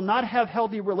 because you will not have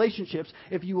healthy relationships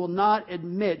if you will not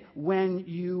admit when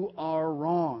you are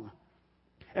wrong.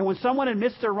 And when someone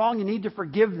admits they're wrong, you need to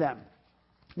forgive them.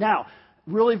 Now,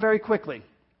 really very quickly,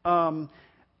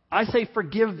 I say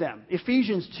forgive them.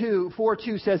 Ephesians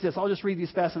 4:2 says this. I'll just read these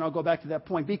fast and I'll go back to that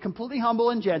point. Be completely humble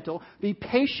and gentle. Be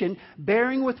patient,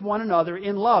 bearing with one another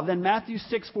in love. Then Matthew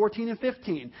 6:14 and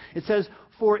 15. It says,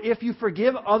 for if you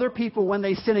forgive other people when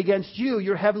they sin against you,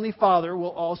 your heavenly Father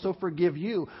will also forgive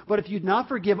you. But if you do not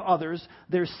forgive others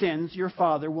their sins, your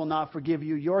Father will not forgive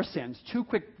you your sins. Two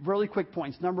really quick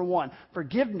points. Number one,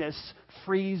 forgiveness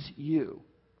frees you.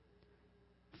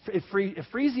 It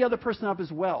frees the other person up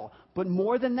as well. But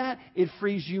more than that, it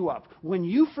frees you up. When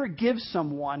you forgive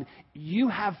someone, you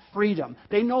have freedom.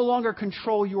 They no longer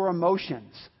control your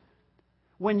emotions.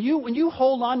 When you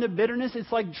hold on to bitterness,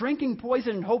 it's like drinking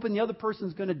poison and hoping the other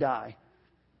person's going to die.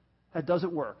 That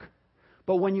doesn't work.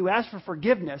 But when you ask for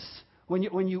forgiveness, when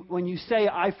you say,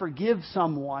 I forgive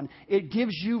someone, it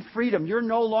gives you freedom. You're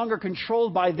no longer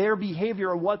controlled by their behavior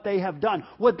or what they have done.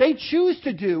 What they choose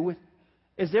to do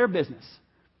is their business.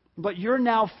 But you're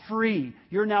now free.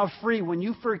 You're now free. When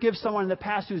you forgive someone in the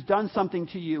past who's done something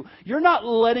to you, you're not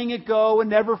letting it go and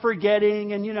never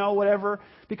forgetting and, whatever.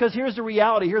 Because here's the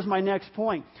reality. Here's my next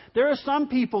point. There are some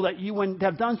people that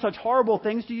have done such horrible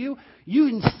things to you,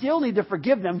 you still need to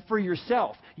forgive them for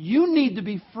yourself. You need to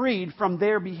be freed from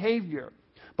their behavior.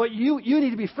 But you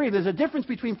need to be free. There's a difference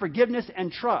between forgiveness and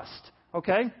trust.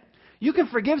 Okay? You can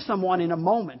forgive someone in a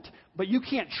moment, but you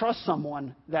can't trust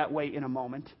someone that way in a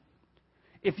moment.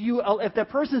 If that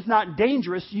person's not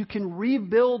dangerous, you can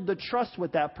rebuild the trust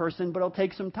with that person, but it'll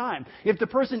take some time. If the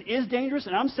person is dangerous,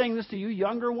 and I'm saying this to you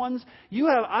younger ones,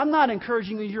 I'm not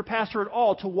encouraging you, your pastor, at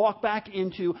all to walk back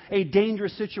into a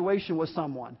dangerous situation with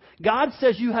someone. God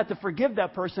says you have to forgive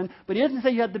that person, but He doesn't say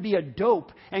you have to be a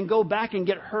dope and go back and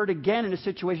get hurt again in a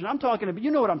situation. I'm talking about, you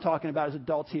know what I'm talking about as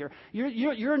adults here.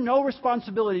 You're no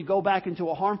responsibility to go back into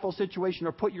a harmful situation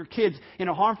or put your kids in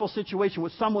a harmful situation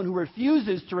with someone who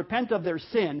refuses to repent of their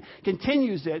sin,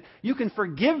 continues it. You can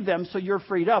forgive them so you're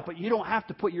freed up, but you don't have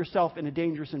to put yourself in a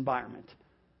dangerous environment.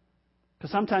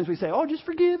 Because sometimes we say, oh, just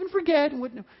forgive and forget.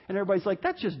 And everybody's like,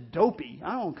 that's just dopey.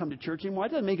 I don't want to come to church anymore. It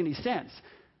doesn't make any sense.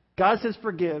 God says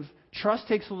forgive. Trust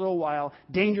takes a little while.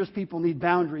 Dangerous people need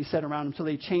boundaries set around them so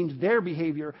they change their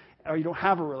behavior or you don't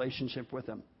have a relationship with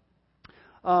them.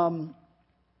 And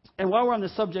while we're on the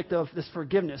subject of this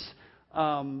forgiveness,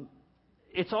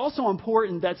 it's also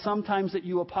important that sometimes that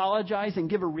you apologize and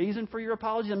give a reason for your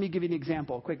apology. Let me give you an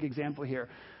example, a quick example here.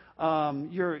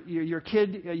 Your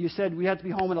kid, you said we have to be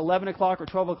home at 11 o'clock or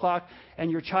 12 o'clock, and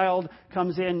your child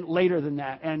comes in later than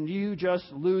that, and you just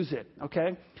lose it,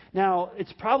 okay? Now,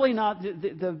 it's probably not,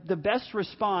 the best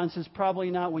response is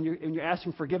probably not when you're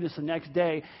asking forgiveness the next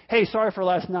day, hey, sorry for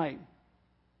last night.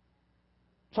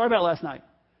 Sorry about last night.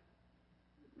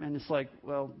 And it's like,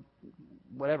 well,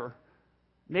 whatever.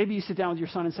 Maybe you sit down with your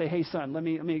son and say, hey, son, let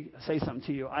me say something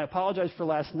to you. I apologize for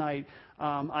last night.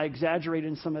 I exaggerated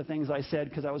in some of the things I said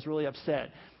because I was really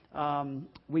upset.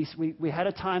 We had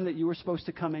a time that you were supposed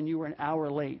to come in. You were an hour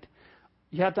late.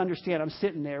 You have to understand, I'm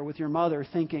sitting there with your mother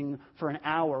thinking for an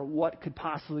hour what could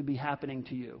possibly be happening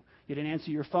to you. You didn't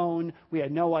answer your phone. We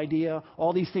had no idea.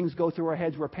 All these things go through our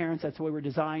heads. We're parents. That's the way we're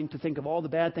designed, to think of all the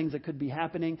bad things that could be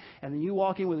happening. And then you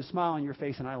walk in with a smile on your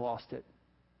face, and I lost it.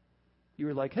 You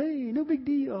were like, hey, no big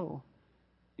deal.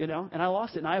 And I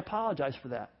lost it, and I apologize for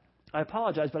that. I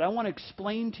apologize, but I want to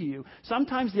explain to you.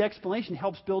 Sometimes the explanation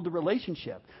helps build the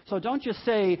relationship. So don't just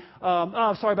say,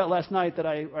 oh, sorry about last night that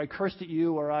I cursed at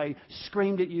you, or I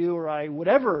screamed at you, or I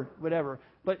whatever.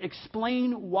 But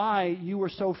explain why you were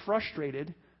so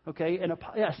frustrated, okay? And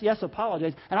yes,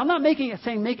 apologize. And I'm not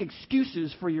saying make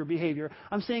excuses for your behavior.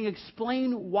 I'm saying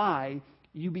explain why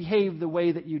you behaved the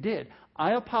way that you did.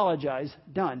 I apologize,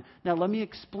 done. Now let me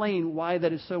explain why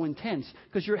that is so intense.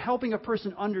 Because you're helping a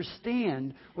person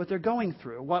understand what they're going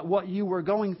through, what you were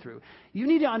going through. You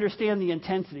need to understand the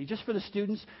intensity. Just for the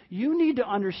students, you need to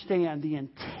understand the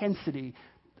intensity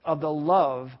of the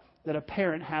love that a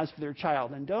parent has for their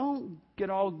child. And don't get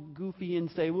all goofy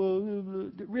and say, well,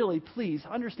 really, please,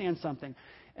 understand something.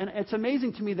 And it's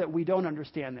amazing to me that we don't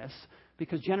understand this,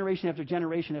 because generation after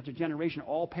generation after generation,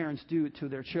 all parents do it to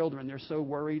their children. They're so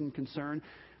worried and concerned.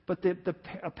 But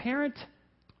a parent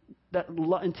that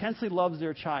intensely loves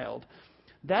their child,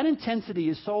 that intensity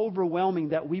is so overwhelming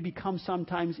that we become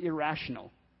sometimes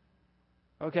irrational.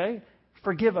 Okay?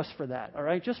 Forgive us for that, all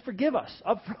right? Just forgive us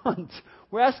up front.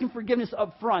 We're asking forgiveness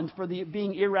up front for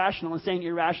being irrational and saying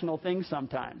irrational things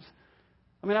sometimes.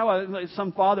 I mean,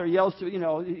 some father yells to,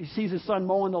 he sees his son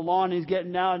mowing the lawn and he's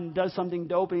getting out and does something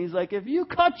dope and he's like, if you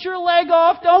cut your leg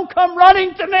off, don't come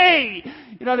running to me.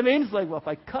 You know what I mean? It's like, well, if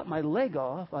I cut my leg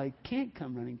off, I can't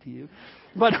come running to you.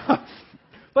 But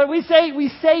we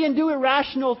say and do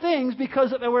irrational things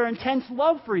because of our intense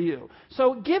love for you.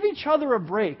 So give each other a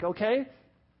break, okay?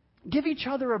 Give each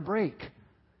other a break.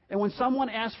 And when someone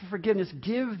asks for forgiveness,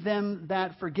 give them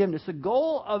that forgiveness. The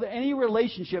goal of any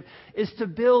relationship is to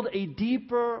build a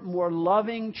deeper, more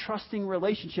loving, trusting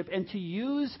relationship and to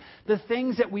use the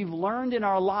things that we've learned in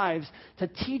our lives to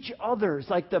teach others,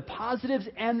 like the positives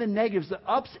and the negatives, the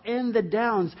ups and the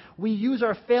downs. We use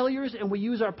our failures and we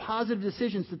use our positive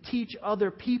decisions to teach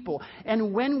other people.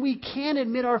 And when we can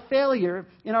admit our failure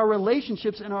in our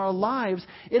relationships, in our lives,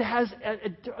 it has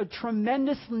a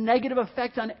tremendous negative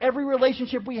effect on every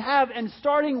relationship we have, and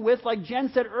starting with, like Jen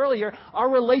said earlier, our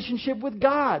relationship with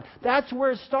God. That's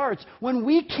where it starts. When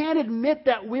we can't admit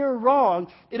that we're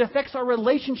wrong, it affects our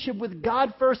relationship with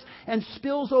God first and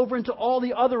spills over into all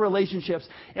the other relationships.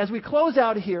 As we close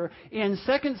out here, in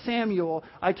 2 Samuel,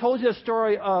 I told you the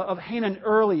story of Hanan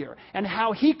earlier, and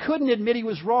how he couldn't admit he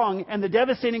was wrong and the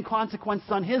devastating consequences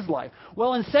on his life.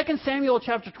 Well, in 2 Samuel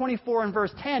chapter 24 and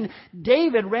verse 10,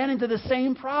 David ran into the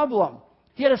same problem.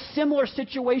 He had a similar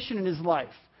situation in his life.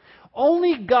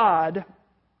 Only God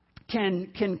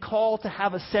can call to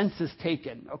have a census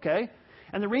taken, okay?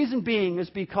 And the reason being is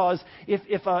because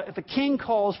if a king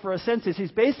calls for a census,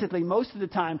 he's basically, most of the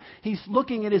time, he's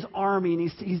looking at his army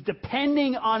and he's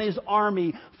depending on his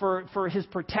army for his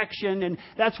protection, and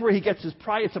that's where he gets his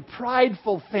pride. It's a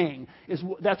prideful thing.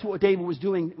 That's what David was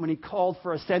doing when he called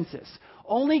for a census.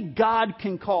 Only God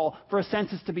can call for a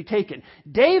census to be taken.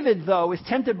 David, though, is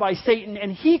tempted by Satan,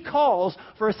 and he calls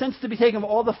for a census to be taken of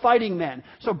all the fighting men.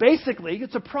 So basically,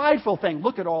 it's a prideful thing.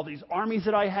 Look at all these armies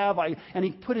that I have. And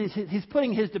he's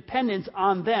putting his dependence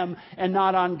on them and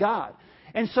not on God.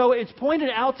 And so it's pointed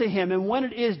out to him, and when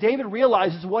it is, David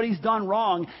realizes what he's done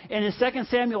wrong. And in 2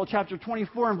 Samuel chapter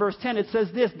 24 and verse 10, it says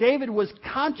this: David was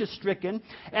conscience-stricken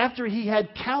after he had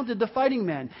counted the fighting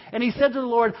men. And he said to the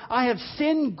Lord, I have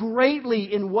sinned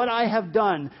greatly in what I have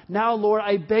done. Now, Lord,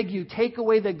 I beg you, take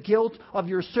away the guilt of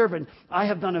your servant. I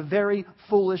have done a very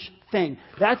foolish thing.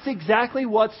 That's exactly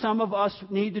what some of us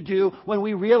need to do when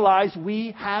we realize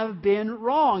we have been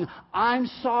wrong. I'm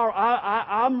sorry.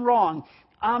 I'm wrong.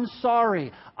 I'm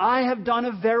sorry. I have done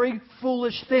a very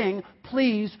foolish thing.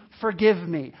 Please forgive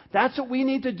me. That's what we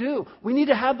need to do. We need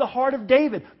to have the heart of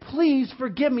David. Please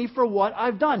forgive me for what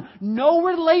I've done. No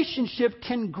relationship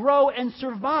can grow and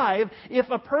survive if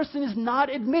a person is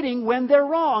not admitting when they're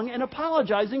wrong and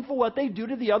apologizing for what they do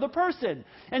to the other person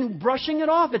and brushing it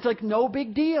off. It's like no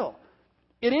big deal.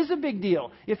 It is a big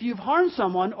deal. If you've harmed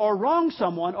someone or wronged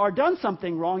someone or done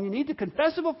something wrong, you need to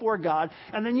confess it before God,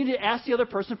 and then you need to ask the other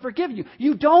person to forgive you.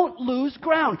 You don't lose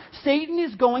ground. Satan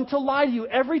is going to lie to you.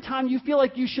 Every time you feel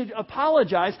like you should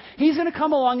apologize, he's going to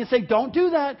come along and say, don't do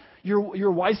that.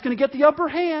 Your wife's going to get the upper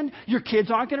hand. Your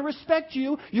kids aren't going to respect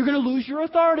you. You're going to lose your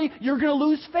authority. You're going to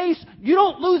lose face. You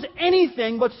don't lose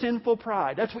anything but sinful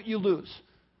pride. That's what you lose.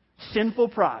 Sinful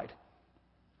pride.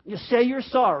 You say you're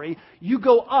sorry, you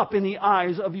go up in the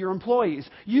eyes of your employees.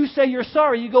 You say you're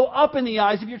sorry, you go up in the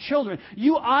eyes of your children.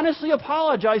 You honestly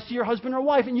apologize to your husband or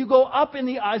wife, and you go up in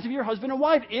the eyes of your husband or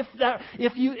wife.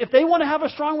 If they want to have a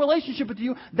strong relationship with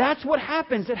you, that's what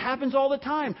happens. It happens all the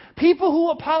time. People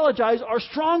who apologize are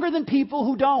stronger than people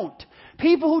who don't.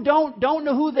 People who don't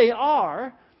know who they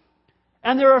are,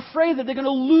 and they're afraid that they're going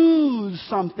to lose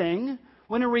something,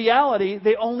 when in reality,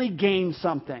 they only gain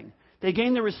something. They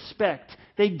gain the respect.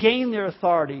 They gain their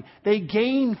authority. They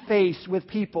gain face with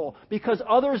people because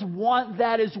others want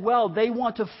that as well. They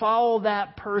want to follow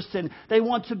that person. They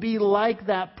want to be like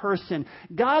that person.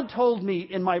 God told me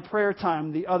in my prayer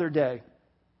time the other day,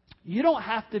 you don't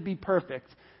have to be perfect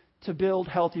to build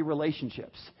healthy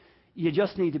relationships. You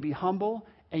just need to be humble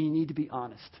and you need to be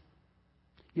honest.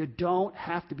 You don't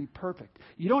have to be perfect.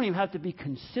 You don't even have to be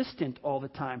consistent all the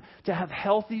time to have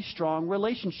healthy, strong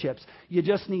relationships. You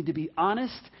just need to be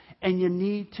honest and you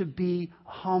need to be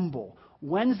humble.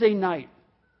 Wednesday night,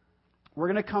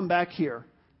 we're going to come back here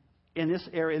in this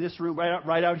area, this room,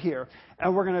 right out here,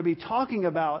 and we're going to be talking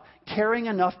about caring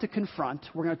enough to confront.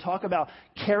 We're going to talk about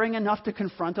caring enough to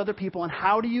confront other people, and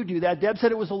how do you do that? Deb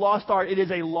said it was a lost art. It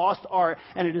is a lost art,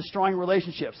 and it is destroying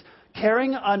relationships.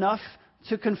 Caring enough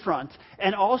to confront.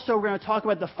 And also we're going to talk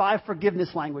about the 5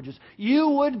 forgiveness languages. You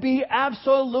would be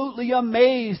absolutely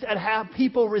amazed at how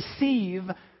people receive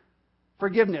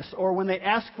forgiveness, or when they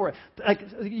ask for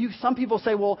it. Some people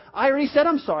say, well, I already said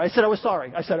I'm sorry. I said I was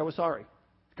sorry. I said I was sorry.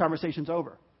 The conversation's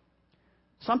over.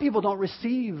 Some people don't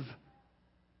receive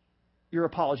your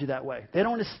apology that way. They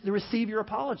don't receive your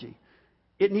apology.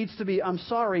 It needs to be, I'm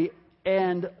sorry,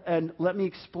 and let me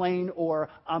explain, or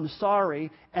I'm sorry,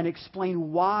 and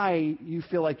explain why you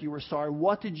feel like you were sorry.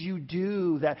 What did you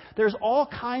do? That there's all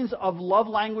kinds of love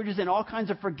languages and all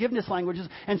kinds of forgiveness languages,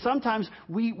 and sometimes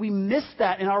we miss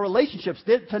that in our relationships.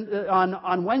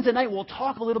 On Wednesday night, we'll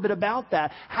talk a little bit about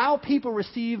that. How people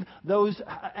receive those,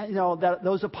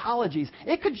 those apologies.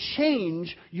 It could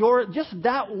change just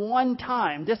that one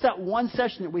time, just that one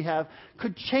session that we have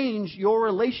could change your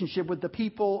relationship with the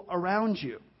people around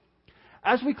you.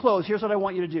 As we close, here's what I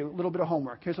want you to do. A little bit of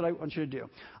homework. Here's what I want you to do.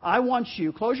 I want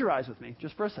you, close your eyes with me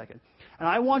just for a second. And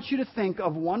I want you to think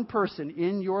of one person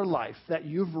in your life that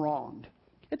you've wronged.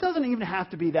 It doesn't even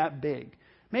have to be that big.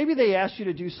 Maybe they asked you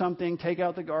to do something, take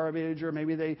out the garbage, or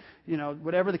maybe they,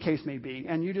 whatever the case may be.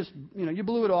 And you just, you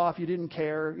blew it off. You didn't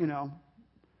care,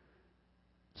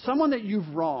 Someone that you've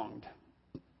wronged.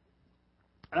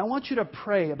 And I want you to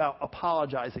pray about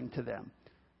apologizing to them.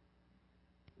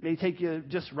 It may take you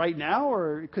just right now,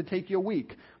 or it could take you a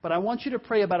week. But I want you to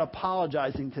pray about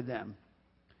apologizing to them.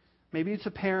 Maybe it's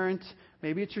a parent.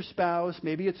 Maybe it's your spouse.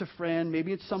 Maybe it's a friend.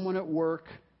 Maybe it's someone at work.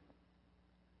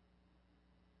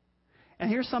 And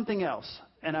here's something else.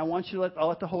 And I want you I'll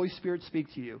let the Holy Spirit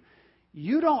speak to you.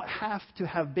 You don't have to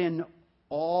have been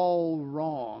all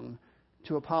wrong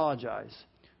to apologize.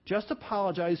 Just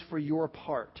apologize for your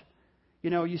part.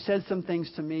 You said some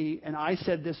things to me, and I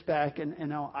said this back, and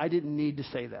no, I didn't need to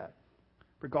say that.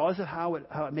 Regardless of how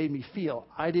it made me feel,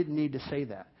 I didn't need to say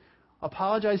that.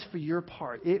 Apologize for your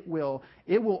part. It will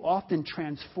often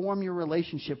transform your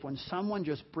relationship when someone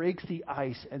just breaks the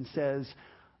ice and says,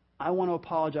 I want to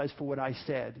apologize for what I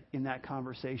said in that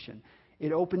conversation.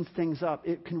 It opens things up.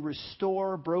 It can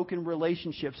restore broken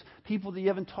relationships. People that you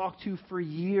haven't talked to for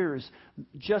years.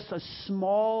 Just a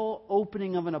small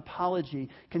opening of an apology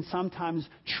can sometimes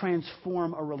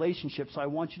transform a relationship. So I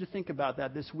want you to think about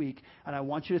that this week. And I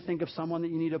want you to think of someone that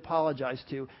you need to apologize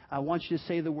to. I want you to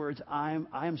say the words, I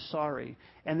am sorry.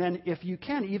 And then if you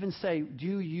can, even say,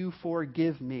 do you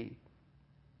forgive me?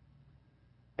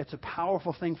 It's a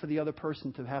powerful thing for the other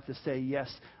person to have to say,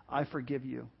 yes, I forgive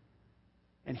you.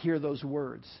 And hear those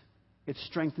words. It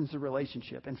strengthens the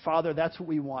relationship. And Father, that's what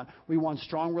we want. We want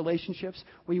strong relationships.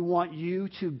 We want you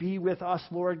to be with us,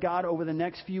 Lord God, over the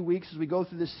next few weeks as we go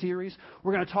through this series.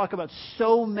 We're going to talk about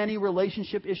so many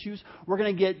relationship issues. We're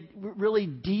going to get really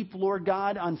deep, Lord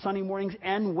God, on Sunday mornings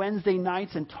and Wednesday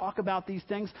nights and talk about these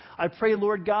things. I pray,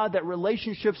 Lord God, that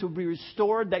relationships will be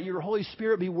restored, that your Holy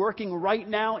Spirit be working right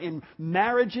now in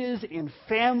marriages, in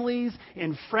families,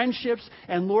 in friendships,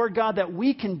 and Lord God, that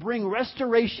we can bring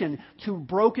restoration to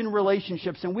broken relationships,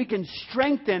 and we can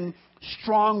strengthen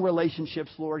strong relationships,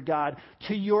 Lord God,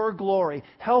 to your glory.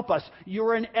 Help us.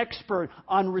 You're an expert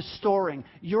on restoring.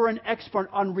 You're an expert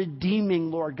on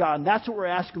redeeming, Lord God. And that's what we're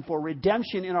asking for.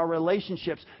 Redemption in our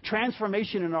relationships,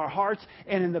 transformation in our hearts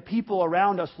and in the people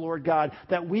around us, Lord God,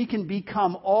 that we can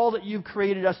become all that you've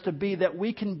created us to be, that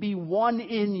we can be one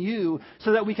in you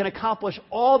so that we can accomplish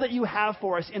all that you have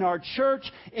for us in our church,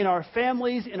 in our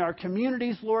families, in our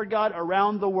communities, Lord God,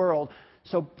 around the world.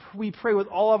 So we pray with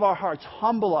all of our hearts,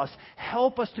 humble us,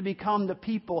 help us to become the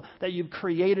people that you've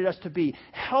created us to be.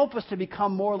 Help us to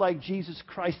become more like Jesus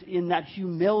Christ in that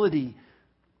humility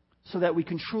so that we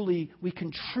can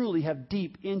truly have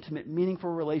deep, intimate, meaningful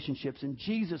relationships. In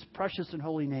Jesus' precious and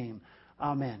holy name,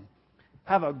 amen.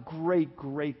 Have a great,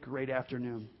 great, great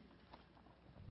afternoon.